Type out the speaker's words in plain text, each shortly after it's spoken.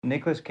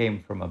Nicholas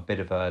came from a bit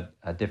of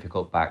a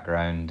difficult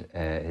background.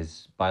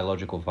 His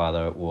biological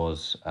father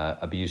was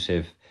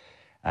abusive,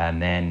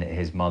 and then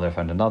his mother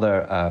found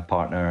another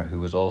partner who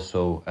was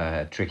also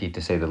tricky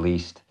to say the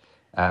least.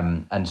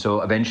 And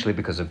so eventually,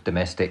 because of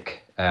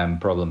domestic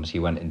problems, he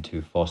went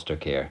into foster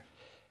care.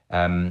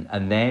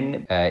 And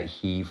then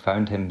he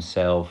found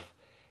himself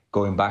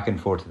going back and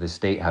forth to the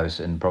State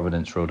House in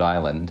Providence, Rhode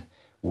Island,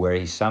 where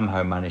he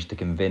somehow managed to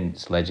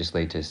convince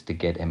legislators to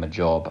get him a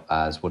job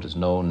as what is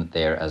known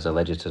there as a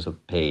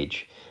legislative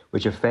page,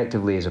 which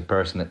effectively is a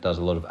person that does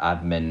a lot of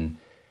admin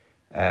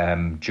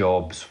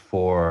jobs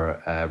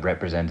for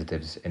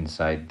representatives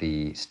inside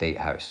the State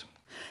House.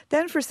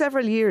 Then, for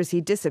several years,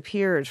 he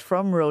disappeared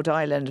from Rhode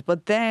Island,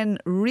 but then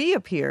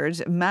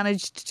reappeared,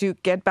 managed to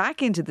get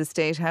back into the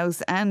State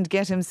House and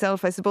get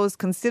himself, I suppose,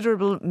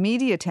 considerable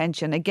media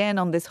attention again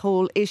on this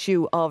whole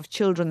issue of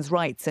children's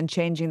rights and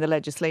changing the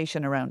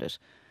legislation around it.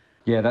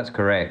 Yeah, that's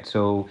correct.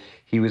 So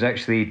he was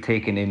actually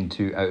taken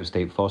into out of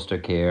state foster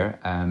care,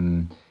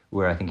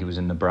 where I think he was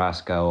in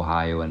Nebraska,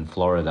 Ohio, and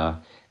Florida.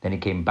 Then he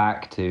came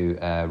back to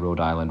Rhode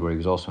Island, where he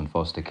was also in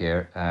foster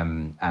care.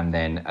 And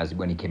then,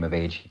 when he came of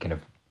age, he kind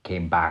of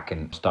came back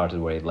and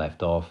started where he'd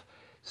left off,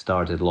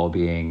 started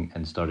lobbying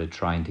and started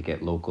trying to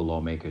get local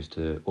lawmakers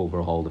to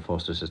overhaul the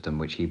foster system,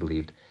 which he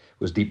believed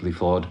was deeply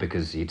flawed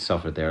because he'd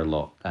suffered there a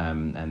lot,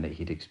 and that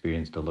he'd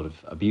experienced a lot of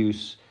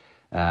abuse,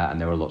 and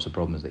there were lots of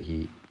problems that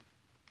he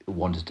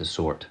wanted to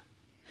sort.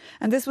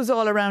 And this was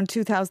all around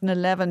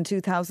 2011,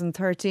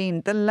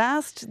 2013. The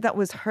last that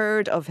was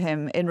heard of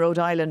him in Rhode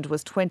Island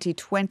was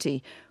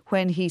 2020,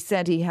 when he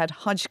said he had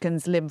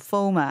Hodgkin's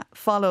lymphoma,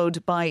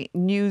 followed by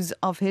news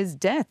of his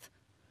death.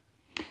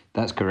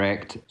 That's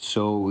correct.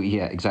 So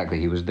yeah, exactly.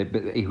 He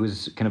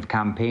was kind of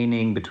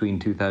campaigning between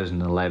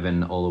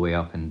 2011 all the way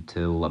up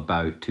until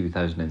about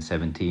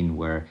 2017,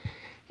 where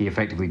he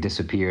effectively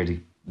disappeared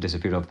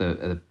off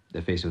the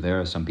face of the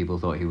earth. Some people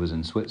thought he was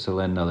in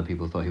Switzerland. Other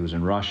people thought he was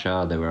in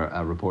Russia. There were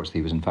reports that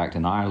he was in fact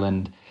in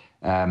Ireland.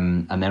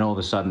 And then all of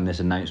a sudden, this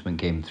announcement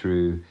came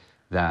through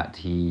that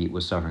he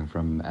was suffering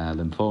from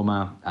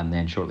lymphoma. And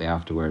then shortly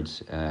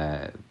afterwards,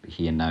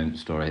 he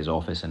announced, or his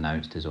office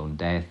announced, his own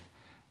death.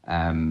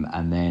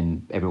 And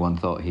then everyone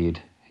thought he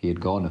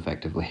had gone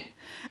effectively.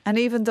 And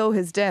even though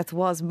his death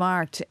was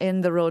marked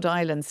in the Rhode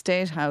Island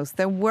State House,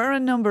 there were a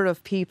number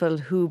of people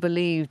who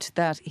believed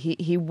that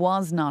he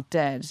was not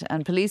dead.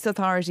 And police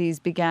authorities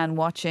began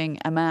watching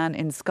a man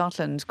in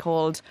Scotland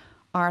called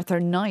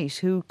Arthur Knight,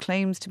 who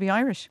claims to be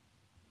Irish.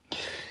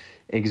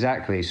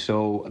 Exactly.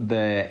 So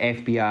the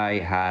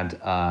FBI had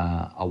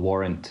a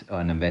warrant,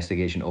 an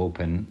investigation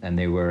open, and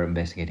they were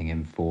investigating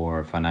him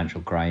for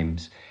financial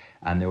crimes.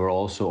 And there were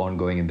also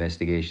ongoing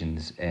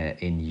investigations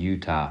in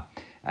Utah.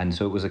 And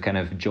so it was a kind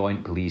of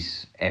joint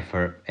police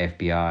effort,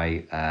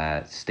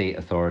 FBI, state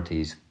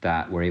authorities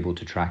that were able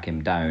to track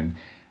him down.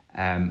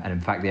 And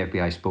in fact, the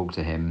FBI spoke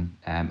to him,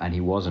 and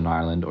he was in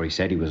Ireland, or he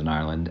said he was in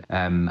Ireland.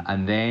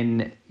 And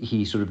then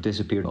he sort of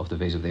disappeared off the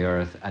face of the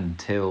earth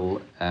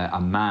until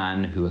a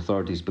man who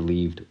authorities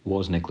believed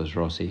was Nicholas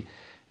Rossi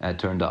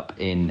turned up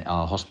in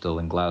a hospital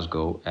in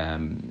Glasgow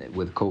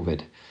with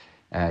COVID.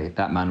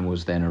 That man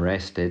was then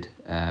arrested,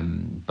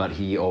 but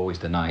he always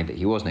denied that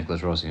he was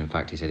Nicholas Rossi. In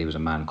fact, he said he was a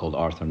man called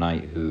Arthur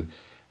Knight, who,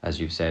 as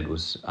you've said,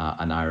 was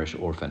an Irish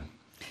orphan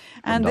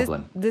from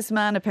Dublin. This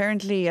man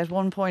apparently at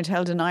one point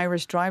held an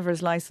Irish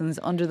driver's licence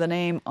under the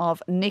name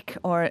of Nick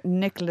or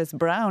Nicholas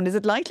Brown. Is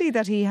it likely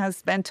that he has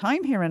spent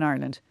time here in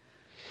Ireland?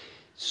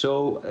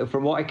 So,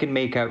 from what I can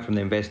make out from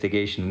the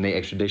investigation and the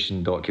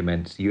extradition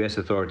documents, the US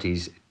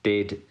authorities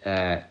did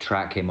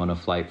track him on a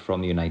flight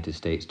from the United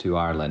States to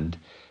Ireland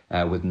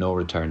with no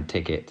return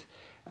ticket.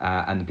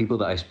 And the people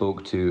that I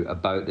spoke to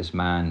about this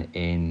man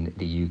in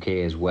the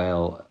UK as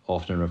well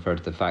often refer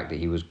to the fact that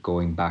he was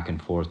going back and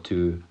forth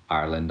to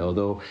Ireland,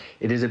 although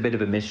it is a bit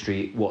of a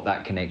mystery what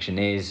that connection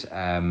is,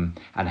 and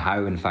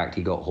how, in fact,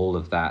 he got hold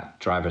of that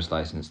driver's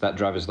license. That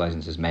driver's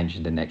license is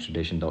mentioned in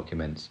extradition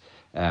documents,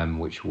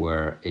 which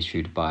were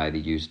issued by the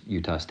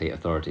Utah state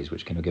authorities,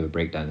 which kind of give a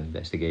breakdown of the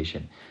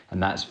investigation.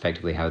 And that's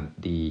effectively how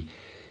the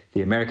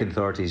American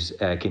authorities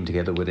came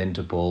together with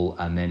Interpol,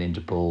 and then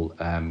Interpol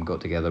got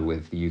together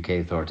with the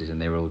UK authorities,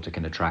 and they were able to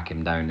kind of track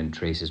him down and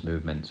trace his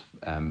movements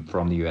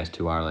from the US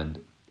to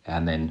Ireland,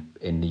 and then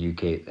in the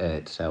UK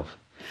itself.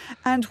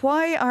 And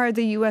why are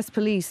the US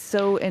police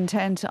so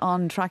intent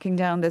on tracking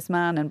down this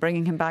man and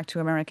bringing him back to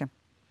America?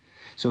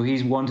 So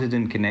he's wanted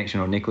in connection,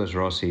 or Nicholas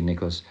Rossi,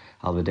 Nicholas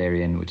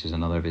Alvadarian, which is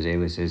another of his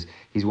aliases,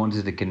 he's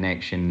wanted a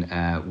connection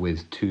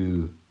with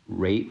two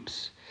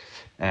rapes,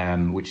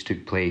 which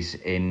took place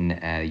in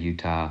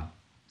Utah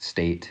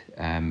State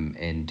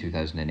in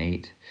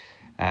 2008.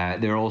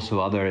 There are also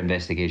other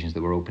investigations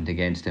that were opened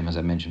against him. As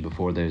I mentioned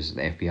before, there's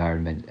the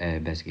FBI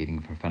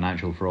investigating for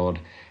financial fraud,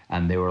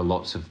 and there were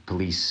lots of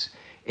police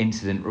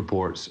incident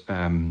reports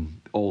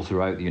all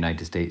throughout the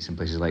United States in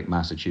places like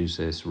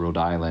Massachusetts, Rhode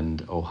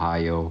Island,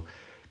 Ohio,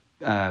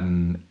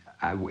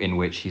 in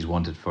which he's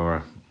wanted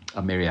for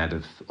a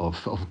myriad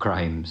of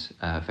crimes,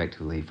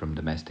 effectively from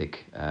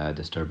domestic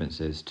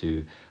disturbances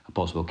to a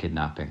possible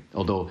kidnapping.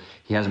 Although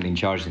he hasn't been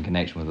charged in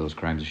connection with those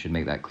crimes, I should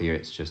make that clear.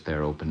 It's just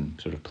their open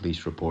sort of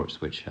police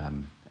reports, which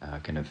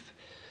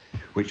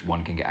which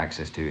one can get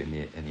access to in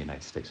the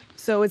United States.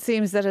 So it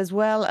seems that as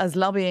well as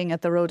lobbying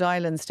at the Rhode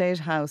Island State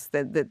House,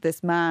 that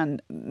this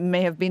man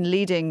may have been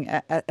leading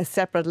a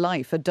separate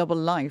life, a double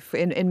life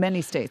in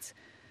many states.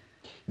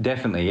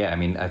 Definitely, yeah. I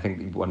mean, I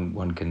think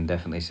one can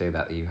definitely say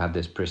that he had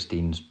this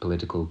pristine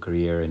political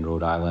career in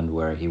Rhode Island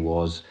where he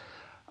was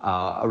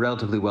a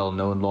relatively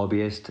well-known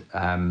lobbyist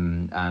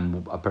and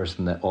a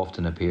person that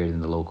often appeared in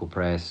the local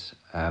press.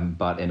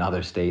 But in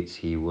other states,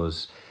 he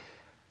was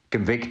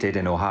convicted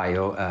in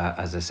Ohio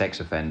as a sex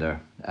offender,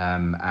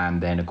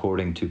 and then,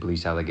 according to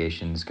police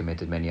allegations,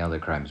 committed many other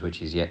crimes, which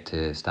he's yet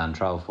to stand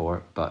trial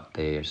for, but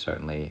there are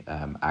certainly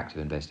active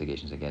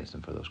investigations against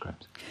him for those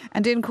crimes.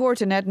 And in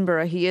court in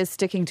Edinburgh, he is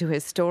sticking to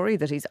his story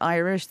that he's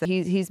Irish, that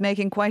he's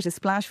making quite a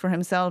splash for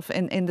himself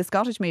in the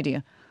Scottish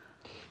media.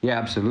 Yeah,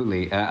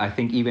 absolutely. I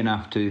think even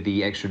after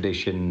the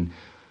extradition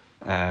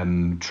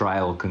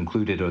trial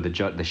concluded, or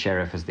the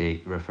sheriff, as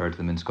they refer to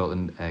them in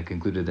Scotland,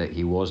 concluded that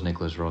he was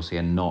Nicholas Rossi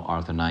and not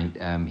Arthur Knight.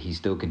 He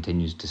still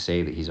continues to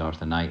say that he's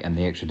Arthur Knight, and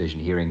the extradition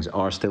hearings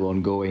are still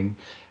ongoing.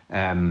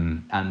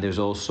 And there's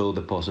also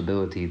the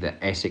possibility that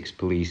Essex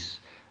police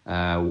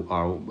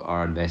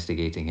are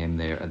investigating him.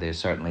 They're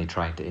certainly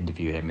trying to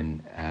interview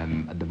him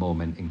at the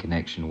moment in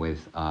connection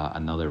with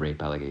another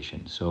rape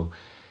allegation. So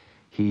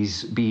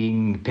he's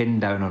being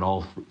pinned down on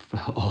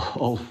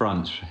all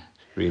fronts,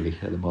 really,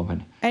 at the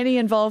moment. Any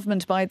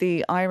involvement by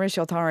the Irish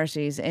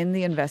authorities in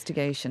the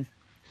investigation?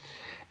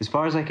 As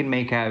far as I can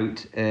make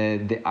out,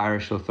 the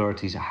Irish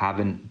authorities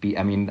haven't been...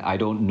 I mean, I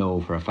don't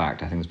know for a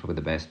fact. I think that's probably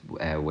the best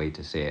way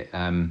to say it.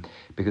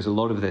 Because a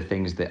lot of the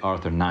things that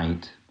Arthur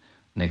Knight,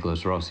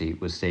 Nicholas Rossi,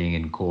 was saying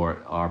in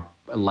court are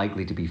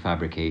likely to be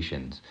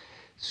fabrications.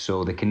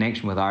 So the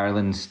connection with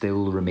Ireland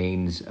still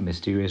remains a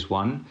mysterious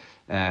one.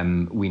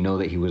 We know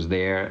that he was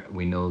there.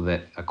 We know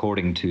that,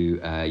 according to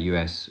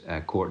US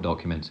court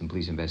documents and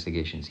police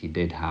investigations, he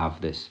did have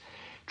this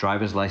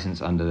driver's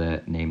license under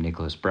the name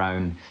Nicholas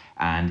Brown.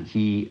 And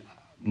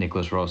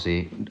Nicholas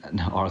Rossi,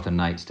 Arthur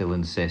Knight, still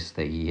insists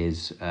that he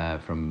is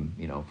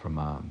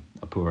from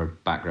a poor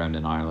background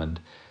in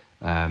Ireland.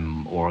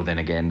 Or then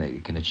again,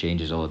 it kind of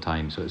changes all the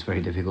time. So it's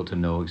very difficult to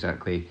know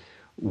exactly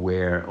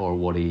where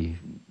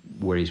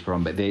he's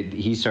from, but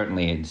he's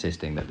certainly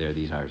insisting that there are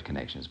these Irish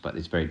connections, but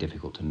it's very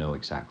difficult to know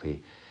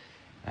exactly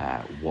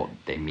what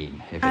they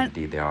mean, if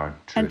indeed they are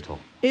true at all.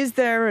 Is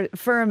there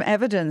firm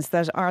evidence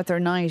that Arthur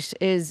Knight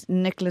is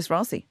Nicholas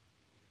Rossi?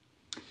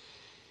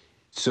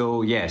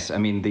 So yes, I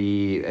mean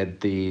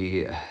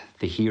the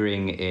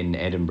hearing in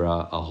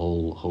Edinburgh, a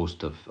whole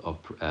host of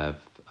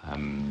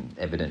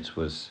evidence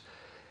was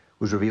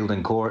revealed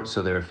in court.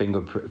 So there are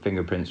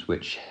fingerprints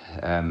which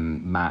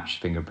match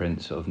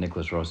fingerprints of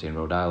Nicholas Rossi in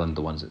Rhode Island,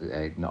 the ones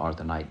that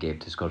Arthur Knight gave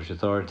to Scottish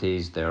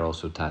authorities. There are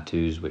also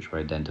tattoos which were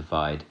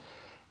identified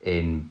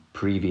in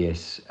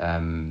previous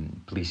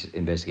police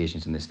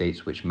investigations in the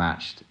States, which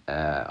matched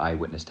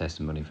eyewitness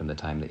testimony from the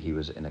time that he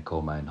was in a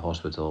coma in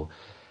hospital.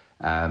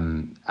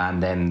 And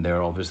then there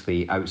are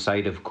obviously,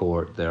 outside of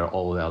court, there are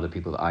all the other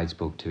people that I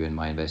spoke to in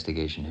my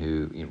investigation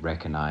who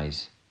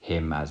recognise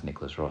him as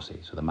Nicholas Rossi.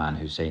 So the man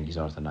who's saying he's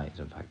Arthur Knight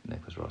is in fact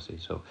Nicholas Rossi.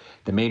 So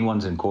the main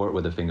ones in court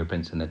were the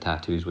fingerprints and the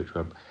tattoos, which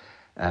were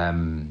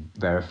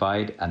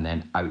verified. And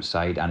then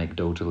outside,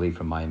 anecdotally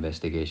from my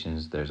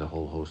investigations, there's a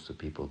whole host of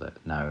people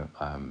that now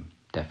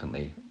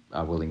definitely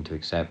are willing to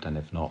accept, and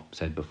if not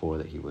said before,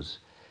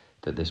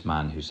 that this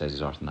man who says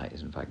he's Arthur Knight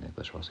is in fact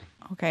Nicholas Rossi.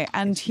 Okay,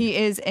 and he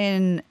is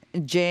in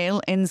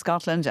jail in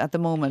Scotland at the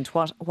moment.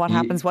 What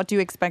happens? What do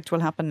you expect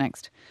will happen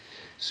next?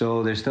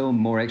 So there's still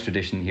more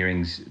extradition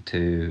hearings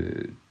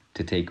to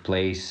take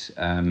place.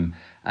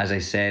 As I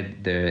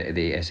said,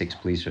 the Essex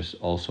police are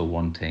also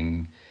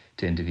wanting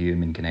to interview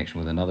him in connection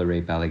with another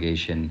rape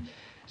allegation.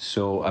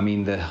 So, I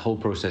mean, the whole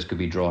process could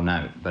be drawn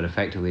out, but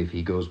effectively, if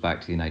he goes back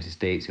to the United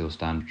States, he'll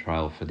stand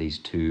trial for these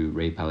two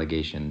rape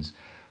allegations,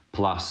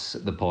 plus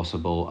a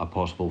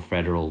possible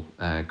federal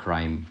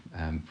crime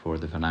for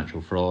the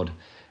financial fraud.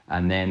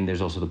 And then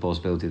there's also the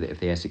possibility that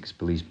if the Essex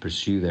police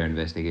pursue their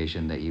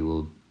investigation, that he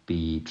will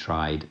be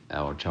tried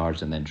or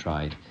charged and then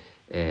tried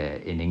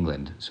in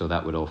England. So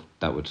that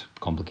would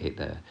complicate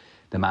the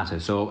matter.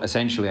 So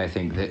essentially, I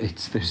think that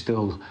there's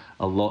still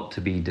a lot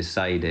to be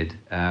decided.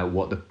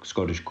 What the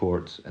Scottish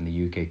courts and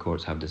the UK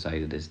courts have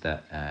decided is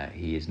that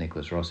he is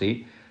Nicholas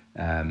Rossi,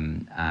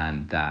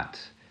 and that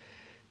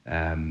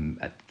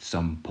at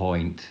some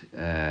point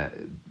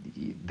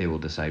they will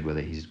decide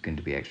whether he's going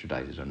to be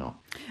extradited or not.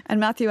 And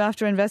Matthew,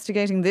 after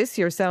investigating this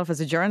yourself as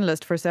a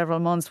journalist for several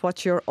months,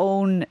 what's your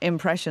own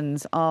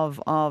impressions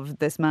of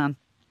this man?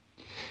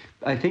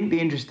 I think the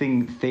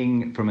interesting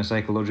thing from a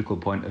psychological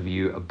point of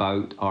view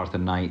about Arthur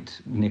Knight,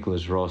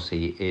 Nicholas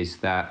Rossi, is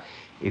that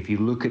if you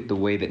look at the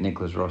way that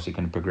Nicholas Rossi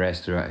kind of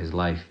progressed throughout his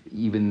life,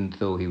 even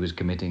though he was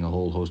committing a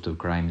whole host of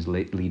crimes,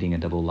 leading a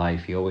double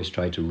life, he always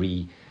tried to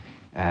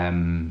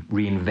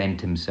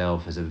reinvent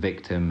himself as a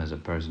victim, as a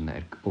person that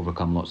had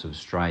overcome lots of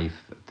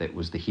strife, that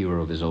was the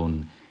hero of his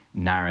own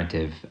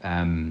narrative,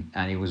 and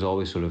he was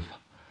always sort of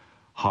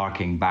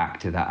harking back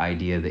to that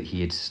idea that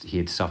he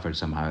had suffered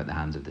somehow at the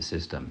hands of the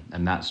system,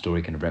 and that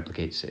story kind of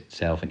replicates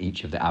itself in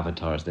each of the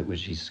avatars that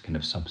which he's kind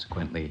of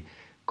subsequently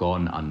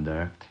gone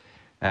under.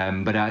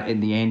 But in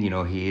the end,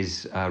 he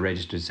is a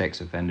registered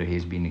sex offender.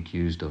 He's been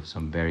accused of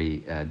some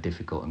very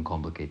difficult and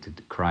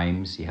complicated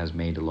crimes. He has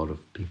made a lot of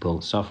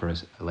people suffer,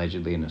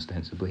 allegedly and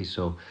ostensibly.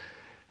 So,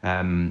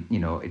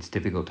 it's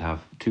difficult to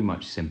have too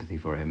much sympathy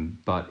for him.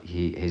 But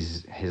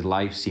his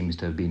life seems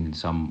to have been in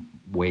some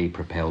way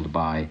propelled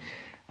by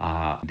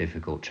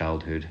difficult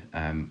childhood.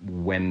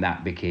 When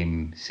that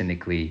became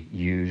cynically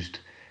used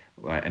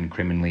and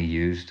criminally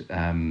used,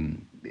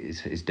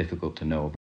 is difficult to know.